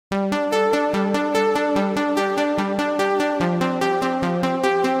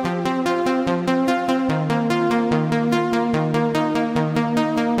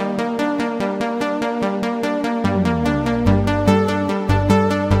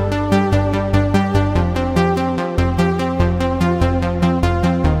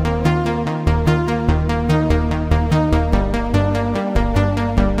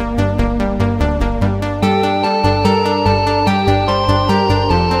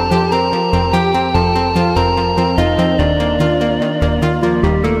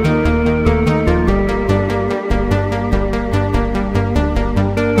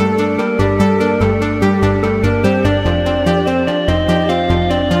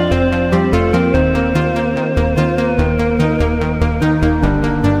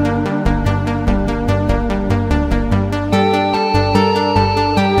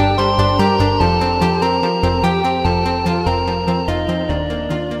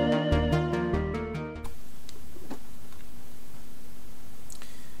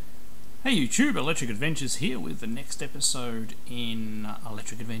Hey YouTube, Electric Adventures here with the next episode in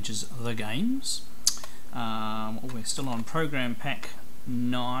Electric Adventures The Games. We're still on Program Pack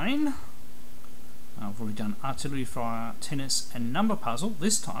 9. I've already done Artillery Fire, Tennis and Number Puzzle.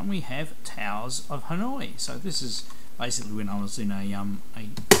 This time we have Towers of Hanoi. So this is basically when I was in a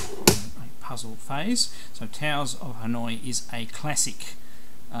puzzle phase. So Towers of Hanoi is a classic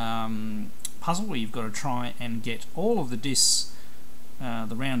puzzle where you've got to try and get all of the discs.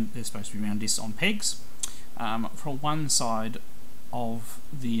 They're supposed to be round discs on pegs from one side of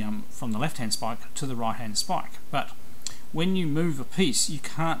the from the left hand spike to the right hand spike. But when you move a piece, you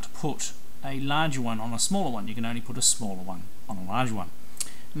can't put a larger one on a smaller one. You can only put a smaller one on a larger one.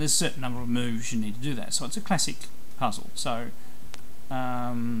 And there's a certain number of moves you need to do that. So it's a classic puzzle. So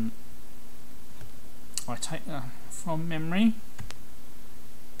I take from memory.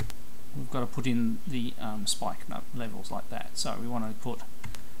 We've got to put in the spike levels like that. So we want to put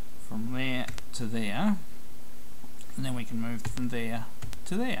from there to there, and then we can move from there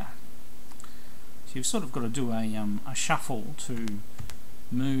to there. So you've sort of got to do a shuffle to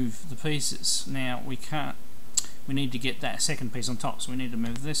move the pieces. Now we need to get that second piece on top, so we need to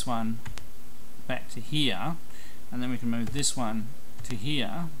move this one back to here, and then we can move this one to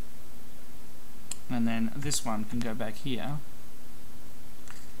here, and then this one can go back here.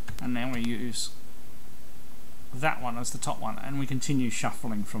 And now we use that one as the top one, and we continue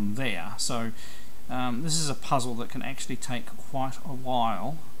shuffling from there. So this is a puzzle that can actually take quite a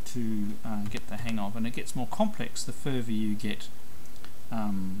while to get the hang of, and it gets more complex the further you get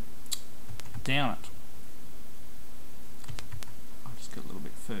down it. I'll just go a little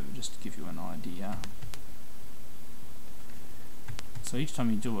bit further just to give you an idea. So each time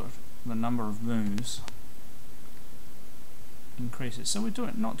you do it, the number of moves increases. So we're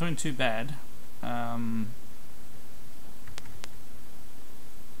not doing too bad. I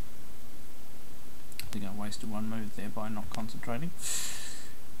think I wasted one move there by not concentrating.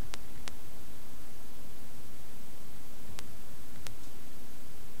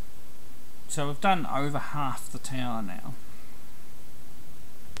 So we've done over half the tower now.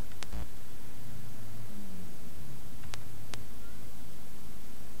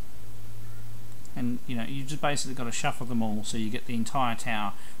 And you just basically got to shuffle them all so you get the entire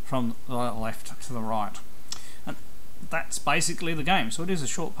tower from the left to the right. And that's basically the game. So it is a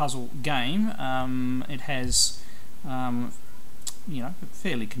short puzzle game. It has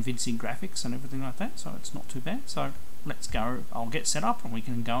fairly convincing graphics and everything like that, so it's not too bad. So let's go. I'll get set up and we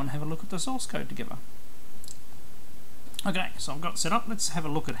can go and have a look at the source code together. Okay, so I've got set up. Let's have a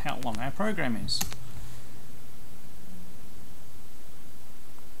look at how long our program is.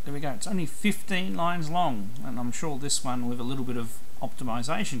 There we go, it's only 15 lines long, and I'm sure this one with a little bit of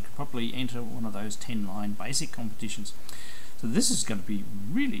optimization could probably enter one of those 10-line basic competitions. So this is going to be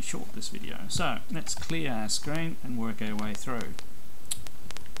really short, this video. So let's clear our screen and work our way through.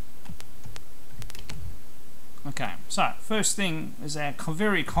 Okay, so first thing is our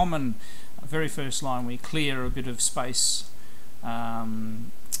very common very first line. We clear a bit of space,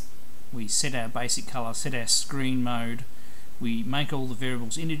 we set our basic color, set our screen mode. We make all the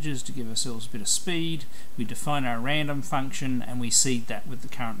variables integers to give ourselves a bit of speed. We define our random function and we seed that with the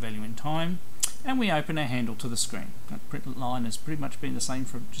current value in time. And we open our handle to the screen. That print line has pretty much been the same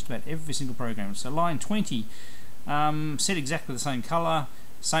for just about every single program. So line 20, set exactly the same color,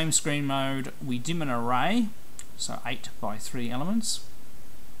 same screen mode. We dim an array, so 8 by 3 elements.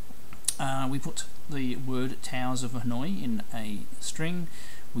 We put the word Towers of Hanoi in a string.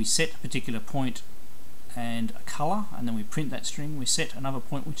 We set a particular point and a color, and then we print that string. We set another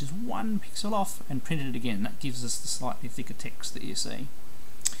point which is 1 pixel off and print it again. That gives us the slightly thicker text that you see.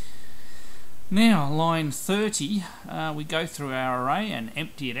 Now line 30, we go through our array and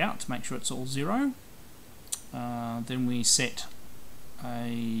empty it out to make sure it's all 0. Then we set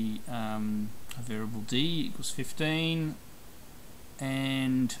a variable d equals 15,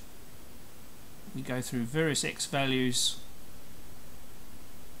 and we go through various x values.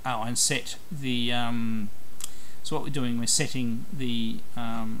 And set the so what we're doing, we're setting the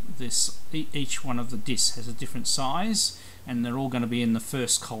each one of the discs has a different size, and they're all going to be in the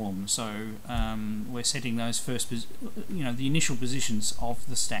first column. So we're setting those first, the initial positions of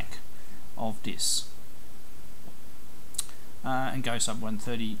the stack of discs. And go sub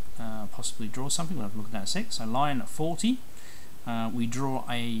 130, possibly draw something. We'll have a look at that in a sec. So line 40, we draw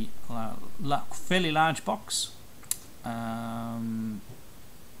a fairly large box.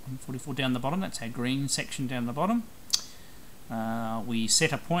 44 down the bottom, that's our green section down the bottom. We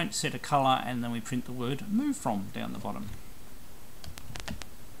set a point, set a color, and then we print the word move from down the bottom.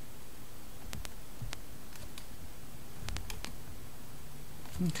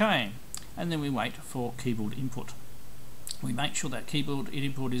 Okay, and then we wait for keyboard input. We make sure that keyboard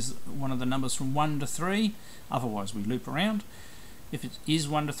input is one of the numbers from 1 to 3, otherwise we loop around. If it is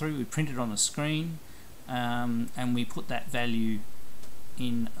 1 to 3, we print it on the screen, and we put that value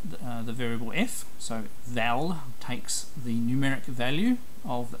in the variable f. So val takes the numeric value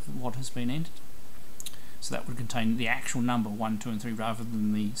of what has been entered. So that would contain the actual number 1, 2 and 3 rather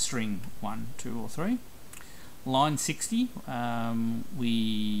than the string 1, 2 or 3. Line 60,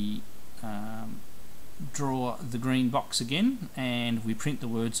 we draw the green box again and we print the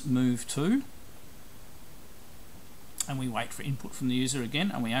words move to, and we wait for input from the user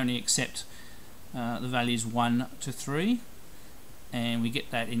again, and we only accept the values 1 to 3, and we get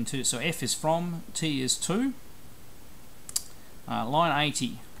that into, so F is from, T is to. Line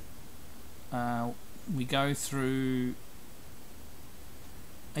 80, we go through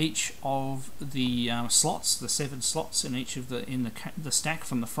each of the slots, the 7 slots in each of the stack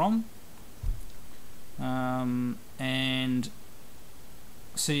from the from, and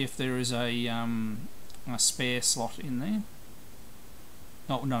see if there is a spare slot in there.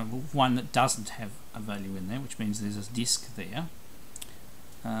 Oh, no, one that doesn't have a value in there, which means there's a disk there.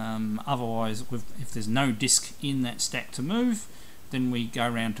 Otherwise, if there's no disk in that stack to move, then we go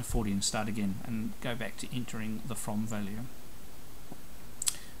around to 40 and start again and go back to entering the from value.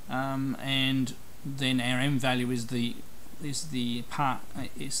 And then our M value is the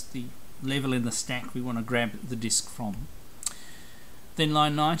level in the stack we want to grab the disk from. Then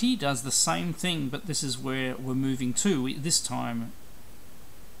line 90 does the same thing, but this is where we're moving to. This time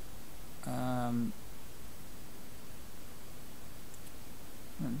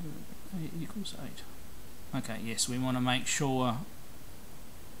equals 8. Okay, yes, we want to make sure.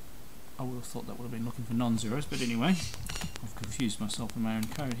 I would have thought that would have been looking for non-zeros, but anyway, I've confused myself in my own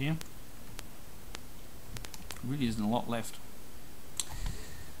code here. There really isn't a lot left.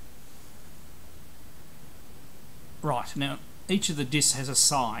 Right, now each of the disks has a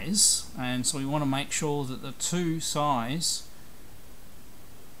size, and so we want to make sure that the to size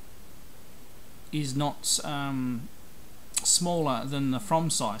is not smaller than the from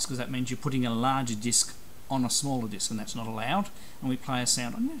size, because that means you're putting a larger disk on a smaller disk, and that's not allowed. And we play a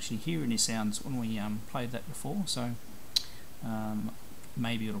sound. I didn't actually hear any sounds when we played that before, so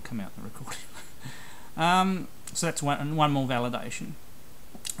maybe it'll come out in the recording. So that's one more validation.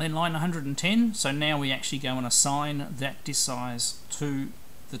 Then line 110, so now we actually go and assign that disk size to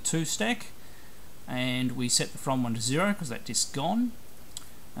the to stack, and we set the from 1 to 0 because that disk's gone.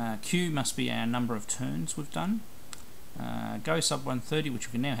 Q must be our number of turns we've done. Go sub 130, which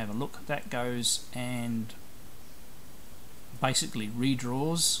we can now have a look. That goes and basically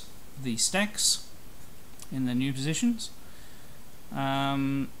redraws the stacks in the new positions.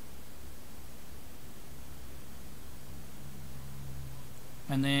 And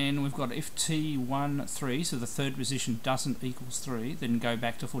then we've got if T1 3, so the third position doesn't equals 3, then go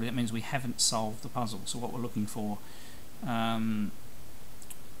back to 40. That means we haven't solved the puzzle. So what we're looking for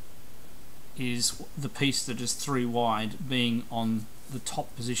is the piece that is 3 wide being on the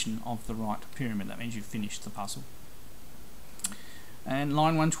top position of the right pyramid. That means you've finished the puzzle. And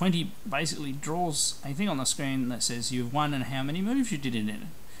line 120 basically draws a thing on the screen that says you've won and how many moves you did in it.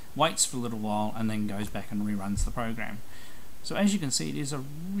 Waits for a little while and then goes back and reruns the program. So as you can see, it is a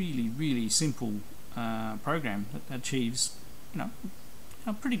really simple program that achieves, a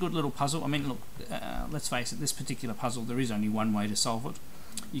pretty good little puzzle. I mean, look, let's face it, this particular puzzle, there is only one way to solve it.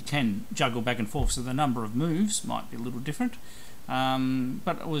 You can juggle back and forth, so the number of moves might be a little different.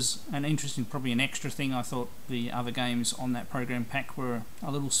 But it was an interesting, probably an extra thing. I thought the other games on that program pack were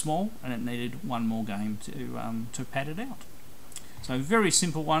a little small, and it needed one more game to pad it out. So very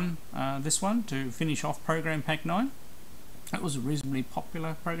simple one, this one, to finish off program pack 9. It was a reasonably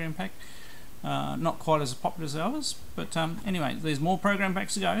popular program pack. Not quite as popular as the others, but anyway, there's more program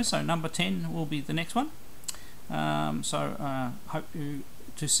packs to go, so number 10 will be the next one. Hope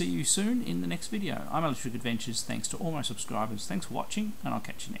to see you soon in the next video. I'm Electric Adventures. Thanks to all my subscribers. Thanks for watching, and I'll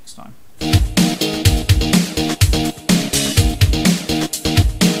catch you next time.